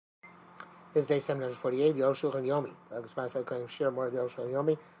This day 748, the Oshul and Yomi. I can share more of the Oshul and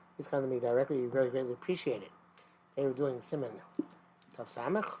Yomi. Please come to me directly. We very greatly appreciate it. They were doing Simon Tav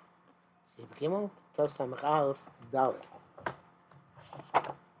Samach, Sif Gimel, Tav Samach Aleph, Dalet.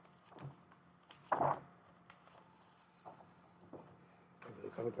 We're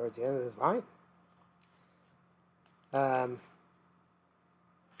coming towards the end of this volume.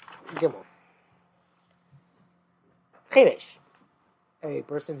 Gimel. Cheresh. A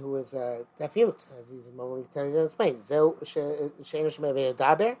person who is deaf mute, as he's momentarily to explain. Zeu she'enu shemei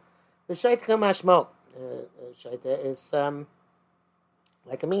v'yedaber, v'shaita kamashmo. Shaita is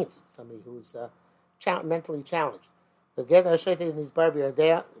like a means, somebody who's mentally challenged. The get shaita in his barbi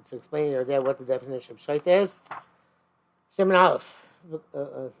yardea. It's explaining yardea what the definition of shaita is. Siman Aleph.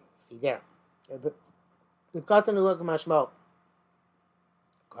 See there. The katan hu kamashmo.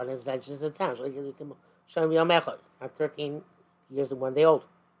 Katan is that just it sounds like you can show me yom echad. It's not 13 years and 1 day old.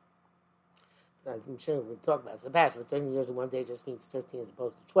 I'm sure we'll talk about it in the past, but 13 years and 1 day just means 13 as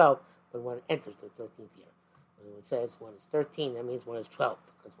opposed to 12 when one enters the 13th year. When it says one is 13, that means one is 12,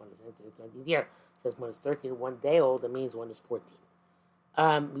 because one is entering the 13th year. It says one is 13 and 1 day old, that means one is 14.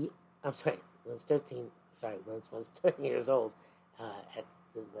 I'm sorry, when it's 13, when it's 13 years old at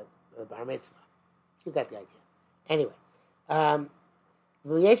the bar mitzvah. You got the idea. Anyway,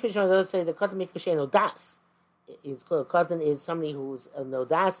 those say the katan mikasheno das. Is called katan is somebody who's no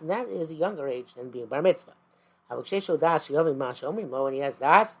das, and that is a younger age than being bar mitzvah. When he has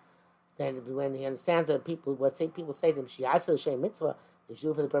das, then when he understands that people say to him, she has to mitzvah, they should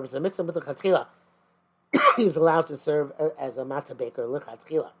do for the purpose of mitzvah, but he's allowed to serve as a matzah baker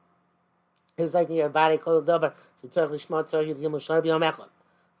lichatchila. It's like near a body called dober. He disagrees.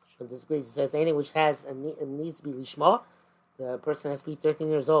 He says anything which needs to be lishma, the person has to be 13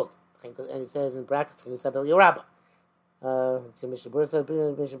 years old. And he says in brackets, "Can you say Yoraba?" Let's see, Mishnah Berurah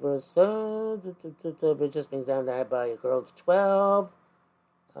just brings down that by a girl to 12.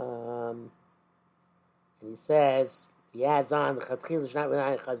 And he says he adds on the chatchil is not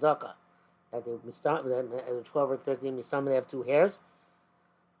really chazaka that they start at 12 or 13. They have 2 hairs,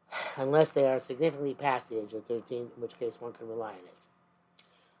 unless they are significantly past the age of 13, in which case one can rely on it.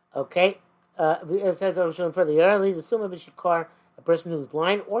 Okay, it says further. Early the summa b'shikar. A person who's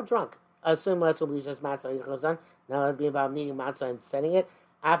blind or drunk, assume less will be just matzah yichazan. Now it'd be about needing matzah and setting it.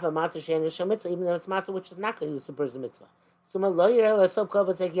 Afa matzah she'en yisham mitzvah, even though it's matzah which is not going to use the person mitzvah. Summa lo yireh l'sov kol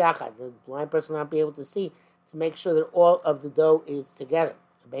b'tzek yachad. The blind person will not be able to see to make sure that all of the dough is together.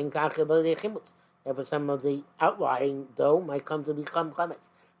 Ben kachel b'lei chimutz. Therefore, some of the outlying dough might come to become chametz.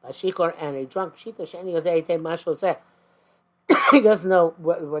 Bashikor and a drunk shita she'eni yodei te mashlo seh. He doesn't know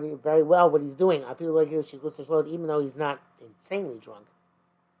very well what he's doing. I feel like he's even though he's not insanely drunk.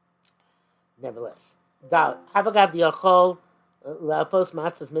 Nevertheless, Havagav Yachol Lafos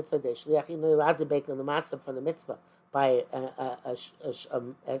Matzah's mitzvah de shliach. Even though you're allowed to bake the matzah for the mitzvah by an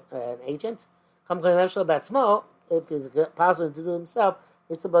agent. Come batzmo, if it's possible to do himself,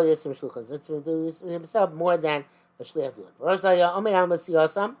 it's about Yisrael Shulchan. It's to do himself more than a shliach do it.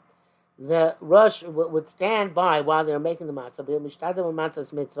 The Rosh would stand by while they're making the matzah. They're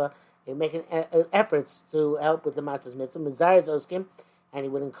making efforts to help with the matzah's mitzvah. And he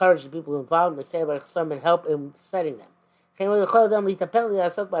would encourage the people involved and help in setting them. It's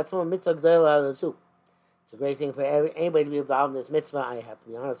a great thing for anybody to be involved in this mitzvah. I have to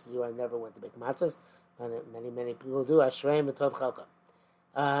be honest with you, I never went to make matzahs. Many people do. Ashreim v'tov chalka.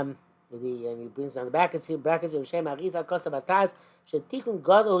 And he brings down the brackets of Shem Arizah Kosabataz Shetikun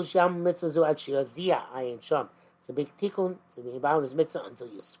Gadol Sham Mitzvah Zu Ad Shiazia Ayin Sham. It's a big tikkun to be involved in this mitzvah until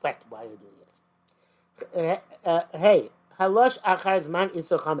you sweat while you're doing it. Hey, Halosh Achar Zman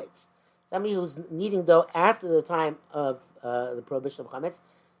Isur Chametz. Somebody who's kneading dough after the time of the prohibition of chametz.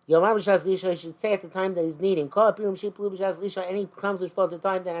 Yomar B'Shas Lisha should say at the time that he's kneading. Kol Apirum Shiplu B'Shas Lisha. Any crumbs which fall at the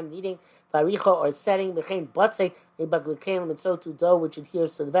time that I'm kneading. Varicho or setting B'Chein Batzei Ebaglekelim, and so to dough which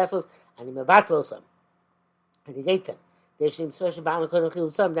adheres to the vessels. And he mevatlosam, and he ate them. They should special balance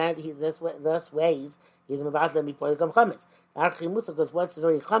some that he thus ways he's mevatlam before they come chametz. Because once it's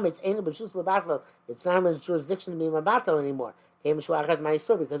already chametz, ain't but shus levatlo. It's not his jurisdiction to be mevatlo anymore.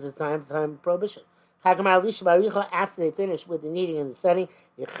 Because it's time prohibition. After they finish with the kneading and the setting,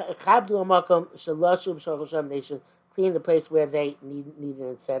 they should clean the place where they kneaded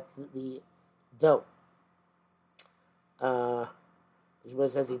and set the dough.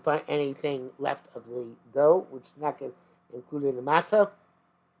 Which says, if you find anything left of the dough, which is not included in the matzah,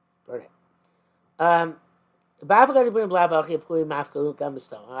 burn it. Alright,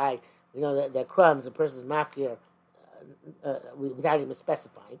 we know that crumbs, the person's mafkir, without even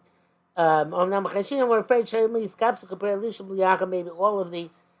specifying. We're afraid maybe all of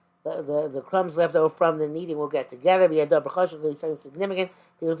the the crumbs left over from the kneading will get together. Be a double choshen, will be something significant.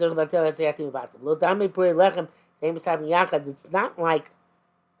 People talk about that. Say anything about them. Lo dami puri lechem. Famous having yachad. It's not like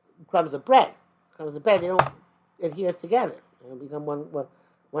crumbs of bread. Crumbs of bread, they don't adhere together. They become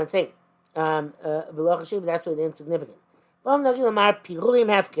one thing. That's why they're insignificant. Pirulim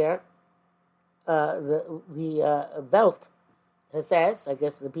hefker. The Welt says, I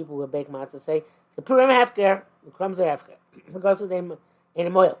guess the people who bake matzah say, the purim hefker, the crumbs are hefker, because of them in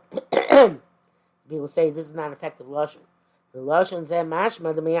a oil. People say this is not effective lashon. The lashon zeh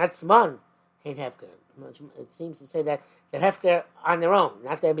mashma the miyat smon ain't hefker. It seems to say that they're hefker on their own,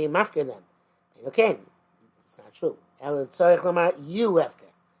 not they're being mafker them. And okay, it's not true. El tzorich lamar you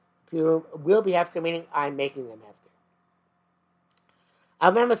hefker. Purim will be hefker, meaning I'm making them hefker. I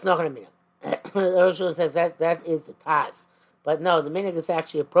remember it's not going to be. The Rosh says that is the Taz. But no, the minig is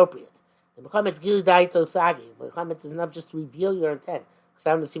actually appropriate. The Mechametz Gilu Daito Sagi. Mechametz is enough just to reveal your intent. Because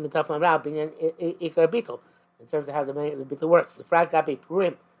I'm the Simon Taflan Rao, being an Ikar Bittul, in terms of how the Bittul works. The Frag Gabi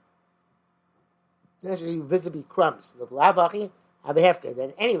Purim. Naturally, visibly crumbs. The Blavachi, Abe Hefker.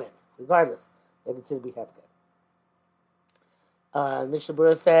 Then anyway, regardless, they're considered to be Hefker. Mishnah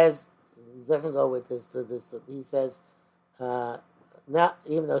Berurah says, he doesn't go with this. He says, not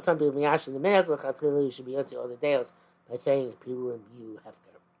even though some people miyash in the minhag, you should be yotzi all the deos by saying piruim you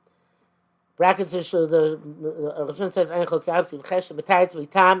hefker. Brackets the Rosh says ein chol k'avsi v'chesh b'tayitz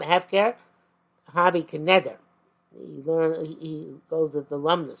v'tam hefker havi k'neder. He goes with the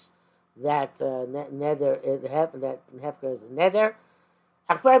lumnus that neder that hefker is a neder.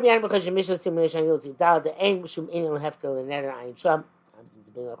 Akbar b'yan b'chesh mishal simulation yotzi dal the ein shum inel hefker the neder ayin sham. Obviously it's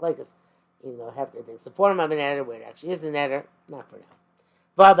a big like even though hefker takes the form of an neder where it actually is a neder, not for now.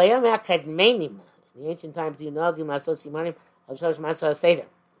 In the ancient times, they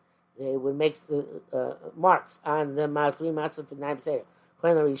would make the marks on the three matzah for 9 seder.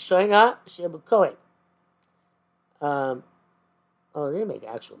 They didn't make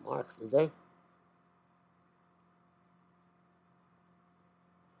actual marks, did they?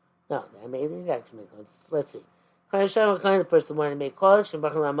 No, they didn't actually make ones. Let's see. The first one to make college, which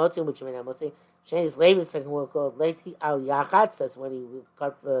you may not motzi. Shane Levi, second one called Leiti Al Yachatz. That's when he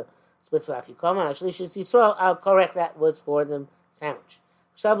cut the split for Afikoma. Actually, Yisrael, I'll correct that was for the sandwich.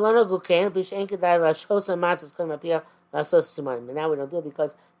 But now we don't do it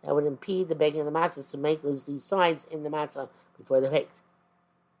because that would impede the baking of the matzahs to make these signs in the matzah before they're baked.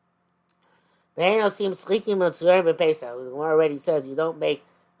 The Gemara already says you don't make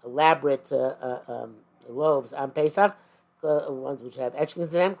elaborate loaves on Pesach. Ones which have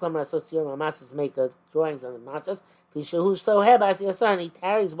etchings in them. Klomar associated matzahs make drawings on the matzahs. Who's so he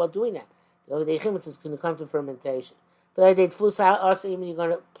tarries while doing that. The Chimutz is going to come to fermentation. But they also even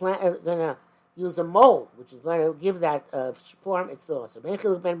you're going to use a mold, which is going to give that form. It's still also ben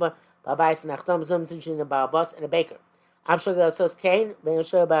chiluk ben babais nachtom zum tishin a babas and a baker. Amshal sos kain ben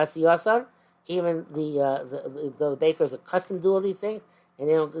yosher ba'asiyasan. Even the bakers are accustomed to do all these things, and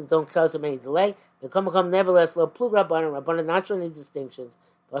they don't cause them any delay. They come nevertheless, lo plug rabbanon not showing any distinctions.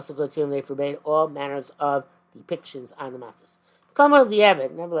 Also, they forbade all manners of depictions on the matzahs. Come of the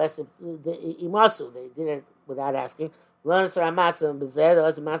Evid, nevertheless, the imasu, they did it without asking. Learn for a matzah and bezeh, the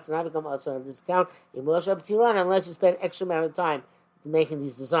other matzah not become also on discount. Unless you spend extra amount of time making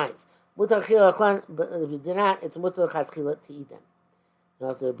these designs. But if you do not, it's mutar chatchila to eat them.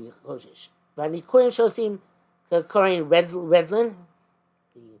 Not to be choshish. But nikurim shosim korean redlin,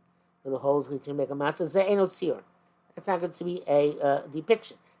 the little holes which you make a matzah. Ze eno tzir. That's not going to be a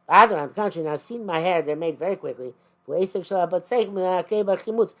depiction. Rather, on the contrary, now seen my hair, they're made very quickly. And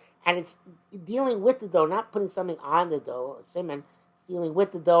it's dealing with the dough, not putting something on the dough, or simon. It's dealing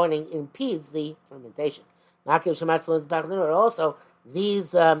with the dough and it impedes the fermentation. Also,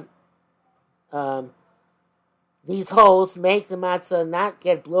 these holes make the matzah not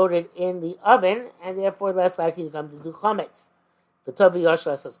get bloated in the oven, and therefore less likely to come to do chametz. The tovi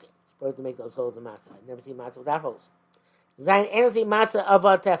yoshla soske. It's important to make those holes in matzah. I've never seen matzah without holes. Zayin energy matzah of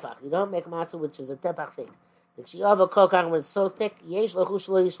a tefach. You don't make matzah which is a tefach thick. The kshiava kokach when it's so thick, yesh lochush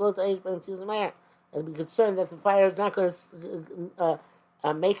lo yishlot eish ben tzizim mayer. And be concerned that the fire is not going to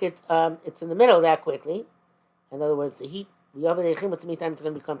make it. It's in the middle that quickly. In other words, the heat. The oven it's going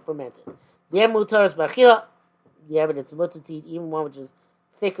to become fermented. The mutar is bachila. The evidence mutar to eat even one which is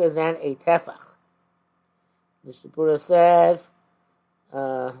thicker than a tefach. Mishnah Berurah says.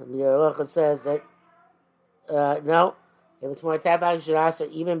 Miralocha says that no. If it's more tefach, you should ask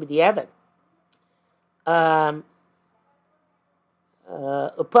even be the evan.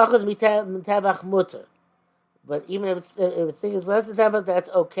 Upachas mitavach mutter, but even if it's thing is less than tefach, that's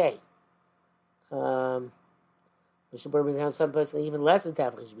okay. We should burn down some person even less than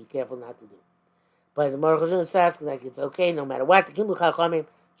tefach. You should be careful not to do. But the Morachazun is asking like it's okay no matter what. The Kimbu Chachamim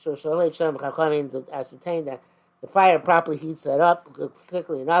to ascertain that the fire properly heats that up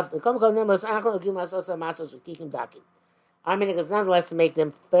quickly enough. The our meaning is nonetheless to make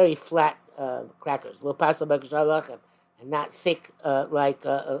them very flat crackers, and not thick like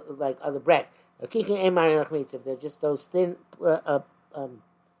other bread. If they're just those thin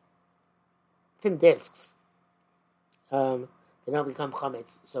discs, they don't become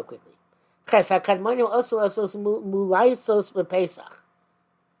chametz so quickly.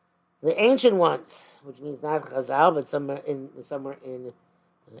 The ancient ones, which means not Chazal, but somewhere in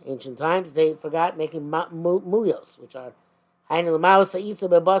ancient times, they forgot making mulios, which are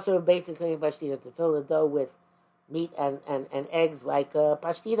basically to fill the dough with meat and eggs like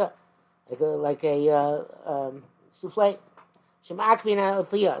pashtida, like a souffle.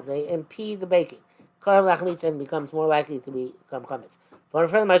 They impede the baking. And becomes more likely to become chametz. For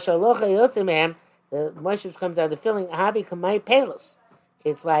the moisture comes out of the filling.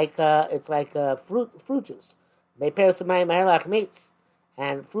 It's like fruit juice.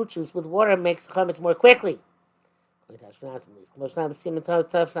 And fruit juice with water makes chametz more quickly.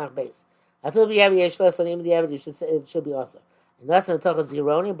 I feel it should be also. And that's the tochas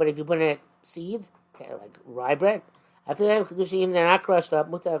zeroni, but if you put in it seeds, like rye bread, I feel like even they're not crushed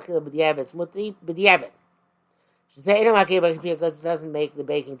up. It's muti b'diavad. She say because it doesn't make the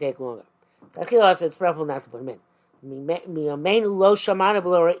baking take longer. Also, it's preferable not to put them in. Lo shamana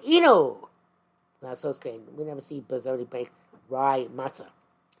below ino. Now, so it's okay. We never see already bake rye matzah.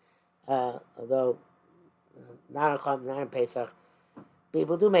 Although not in Pesach,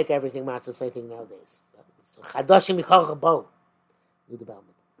 people do make everything matzah same thing nowadays. So chadoshim michol bo, new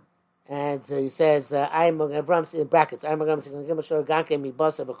development. And he says, "I'm Avram in brackets. I'm Avram going to give a shor ganke mi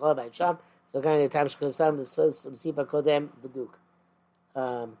basa b'chol b'aysham." So going to time shkosam the sipa kodem b'duk.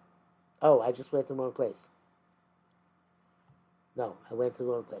 I just went to the wrong place. No, I went to the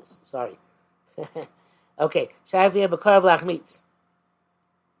wrong place. Sorry. Okay, Shav we have a karav lachmitz.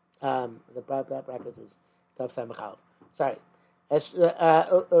 The brackets is Tav Samachal. Sorry.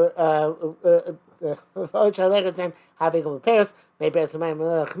 Having of Paris, maybe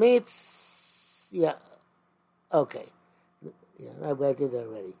lachmitz. Yeah. Okay. Yeah, I did that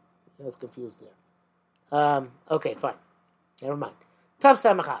already. I was confused there. Okay, fine. Never mind. Tav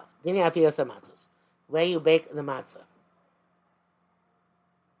Samachal. Dini afiyas matzos. Where you bake the matzah.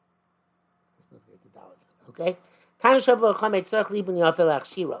 Okay?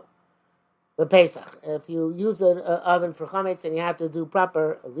 The Pesach. If you use an oven for chametz and you have to do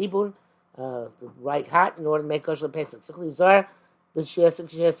proper libun, the right hot in order to make kosher Pesach. When you have to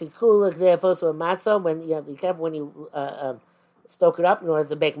be careful when you stoke it up in order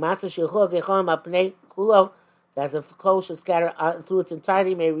to bake matzah, that the coal should scatter through its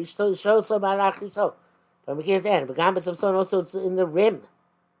entirety, may reach so from beginning to end. But also it's in the rim.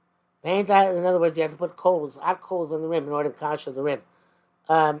 In other words, you have to put hot coals on the rim in order to kasher the rim.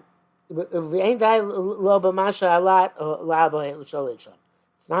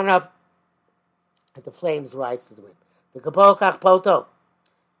 It's not enough that the flames rise to the rim. The kapokach poto,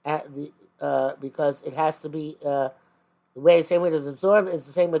 because it has to be the same way it is absorbed is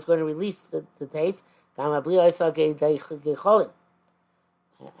the same way it's going to release the taste. I'm not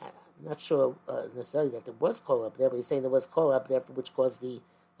sure necessarily that there was coal up there, but he's saying there was coal up there which caused the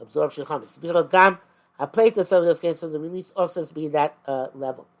absorption of chametz. A plate of so the release also has to be that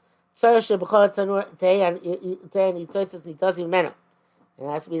level. It has to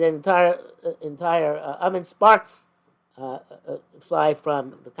be the entire oven sparks fly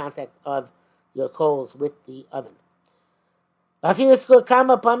from the contact of your coals with the oven. Even if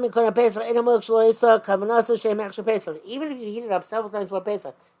you heat it up several times for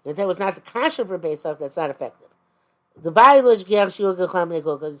Pesach, if that was not the kasher for Pesach, that's not effective. The because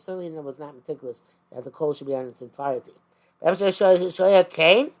it certainly was not meticulous that the coal should be on its entirety. Made the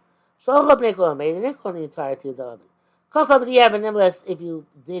entirety of the oven. Nevertheless, if you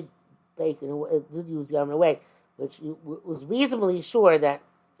did bake and did use the oven in a way which you was reasonably sure that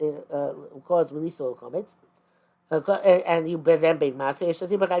it caused release of chametz, and you then bake matzah,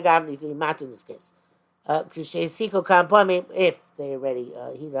 you can be matzah in this case. If they already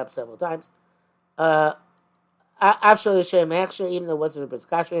heated up several times. Even though it wasn't a bris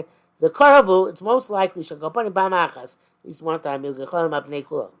kasher, the karavu, it's most likely at least one time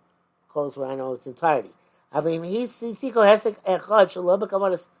coals were in its entirety. If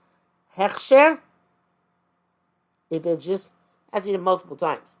it's just as eaten multiple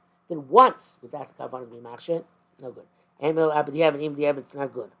times, then once without the kavanah being machsher, no good. And even it's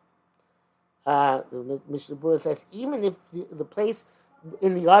not good. The Mishnah Berurah says, even if the place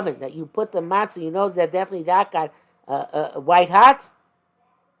in the oven that you put the matzah, you know that definitely that got white hot.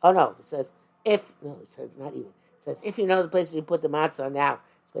 Oh no, it says if no, it says not even. It says if you know the place you put the matzah now,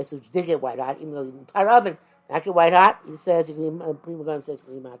 it's place which did get white hot, even though the entire oven not get white hot. He says Prima Goyim says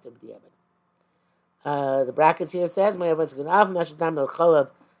matzah with the oven. The brackets here says my everyone's going to have mashadam el cholav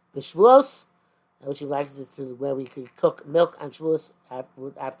b'shvuos, which he likes is to where we could cook milk on shvuos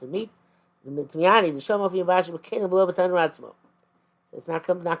after meat. The mitmiani the shomov yavash b'kein below b'tan ratzmo. So it's not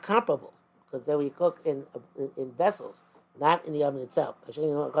comparable because there we cook in vessels, not in the oven itself.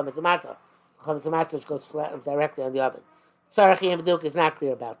 Chametz matzah which goes flat directly on the oven. Tzarech Yem B'duk is not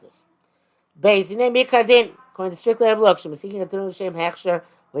clear about this. Beis Yinei Mikra Din, according to strictly Rav Lok, Shemasikin Atunul Shem Hechsher,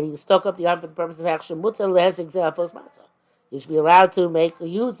 when you stoke up the oven for the purpose of Hechsher, Mutzah Lehesik Zeh Afos Matzah. You should be allowed to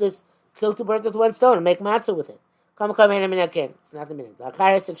use this, kill two birds with one stone, and make matzah with it. Come in a minute again. It's not the minute.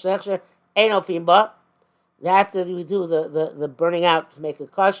 After we do the burning out to make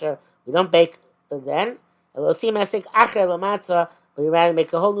it kosher, we don't bake then. But we rather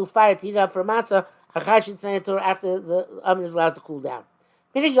make a whole new fire to heat up for matzah after the oven is allowed to cool down.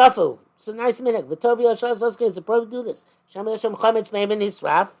 Minig Yafu. It's a nice minute. V'tovi Yoshua Zoske is a pro to do this. Sham Yoshem Chametz Meimin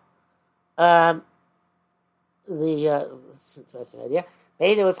Nisraf. It's an interesting idea.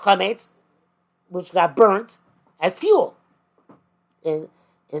 Maybe there was chametz, which got burnt as fuel in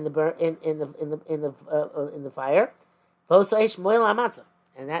the fire.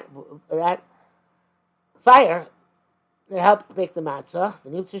 And that fire helped make the matzah. The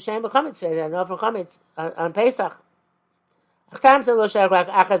Nibtz Shem b'chametz said I know from chametz on Pesach. Obviously,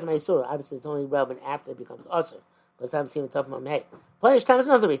 it's only relevant after it becomes usher. But I'm seeing the top of my head. Punish time is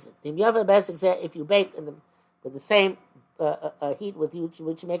another reason. If you bake with the same heat with which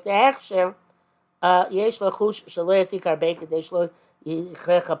you make the hechsher, we're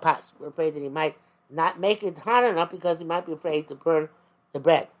afraid that he might not make it hot enough because he might be afraid to burn the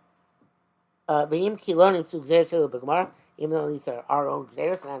bread. Even though these are our own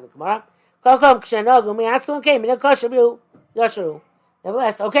gzeros, not in the Gemara.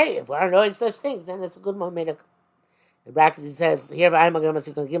 Nevertheless, okay, if we are knowing such things, then it's a good moment. The brackets he says here, also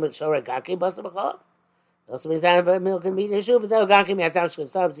means that milk and meat issue. Already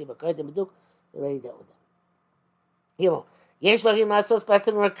dealt with them.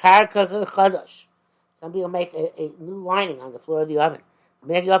 Some people make a new lining on the floor of the oven.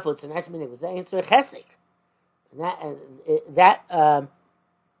 It's a nice minute. Was that answer chesek? In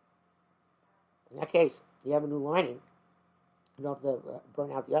that case, you have a new lining. You don't have to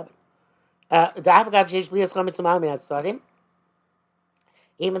burn out the oven.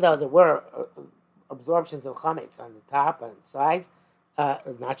 Even though there were absorptions of chametz on the top and the sides,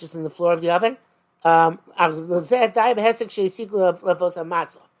 not just in the floor of the oven. For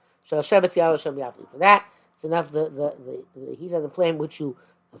that, it's enough the heat of the flame which you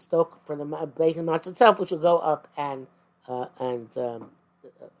stoke for the baking matzah itself, which will go up and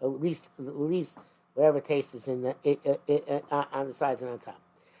release whatever taste is in on the sides and on top.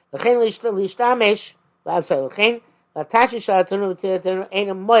 But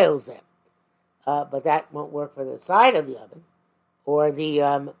that won't work for the side of the oven or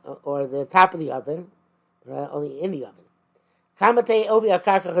the top of the oven, only in the oven. How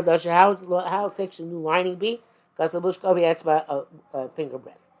thick should the new lining be? Because the bushkovi etzba finger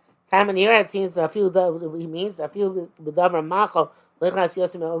breadth. Time in here it seems the field he means the field b'davar machal lechas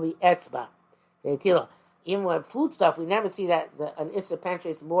yosim ovi etzba. Even with food stuff, we never see that an issa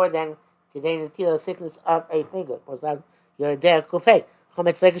penetrates more than the thickness of a finger. You're there kufay.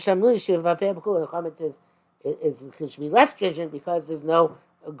 Chametz should be less stringent because there's no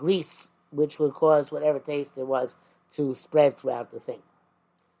grease which would cause whatever taste there was to spread throughout the thing.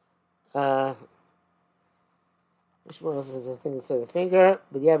 Which one else is a thing that says a finger?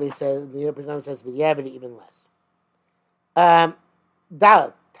 But Yevdi says the European says but Yevdi even less.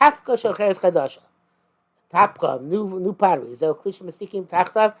 Dalet tafka shocheres chadasha. Tapka new pottery. Zel klish masikim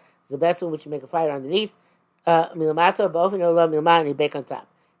tachtav is the best one which you make a fire underneath. Milamato boven olam milman and you bake on top.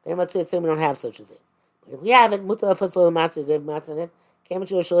 We don't have such a thing. But if we have it, mutar fasol matzah good matzah in it.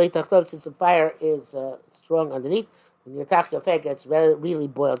 Since the fire is strong underneath, when your tachkafeh gets really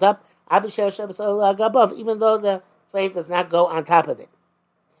boiled up, even though the flame does not go on top of it.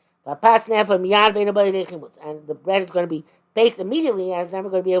 And the bread is going to be baked immediately and it's never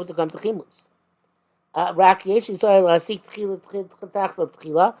going to be able to come to chimutz. But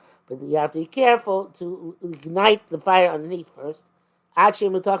you have to be careful to ignite the fire underneath first,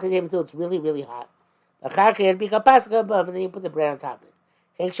 until it's really, really hot. And then you put the bread on top of it.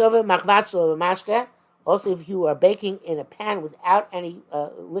 Also, if you are baking in a pan without any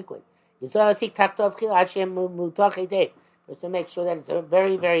liquid, Yisrael seek taktov chil Hashem mutach edei. First to make sure that it's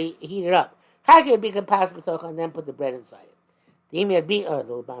very, very heated up. Chagir be can pass b'tocha and then put the bread inside it. The yad be the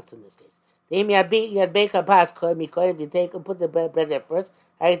matzah in this case. The yad beka pass koy mikoy. If you take and put the bread there first,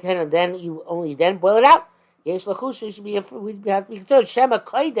 and then you only then boil it out. Yesh lachush. You should be we have to be concerned. Shema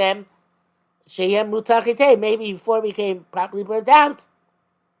koydem sheyem mutach edei. Maybe before it became properly burnt out.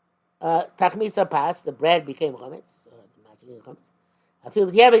 Tachmitza pass. The bread became chametz. The matzah became chametz. I feel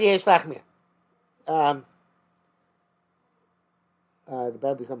with Yabed Yesh Lachmir. The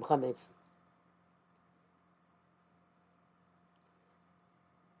bread become chametz.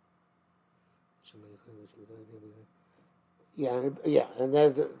 Yeah, and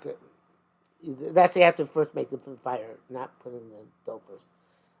that's you have to first make the fire, not put in the dough first.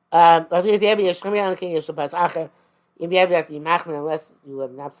 But if you have Yesh Lachmir on the king, Yesh Pass Acher. If you have that, you machmir unless you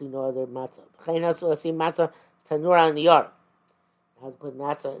have absolutely no other matzah. Chayin also see matzah tanur on the yard. I have to put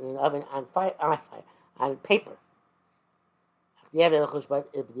matzah in an oven on paper. But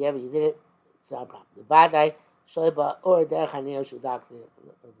if you did it, it's not a problem. The vadai shoyba or derech hanir shudak,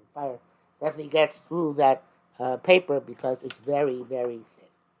 the fire definitely gets through that paper because it's very, very thin.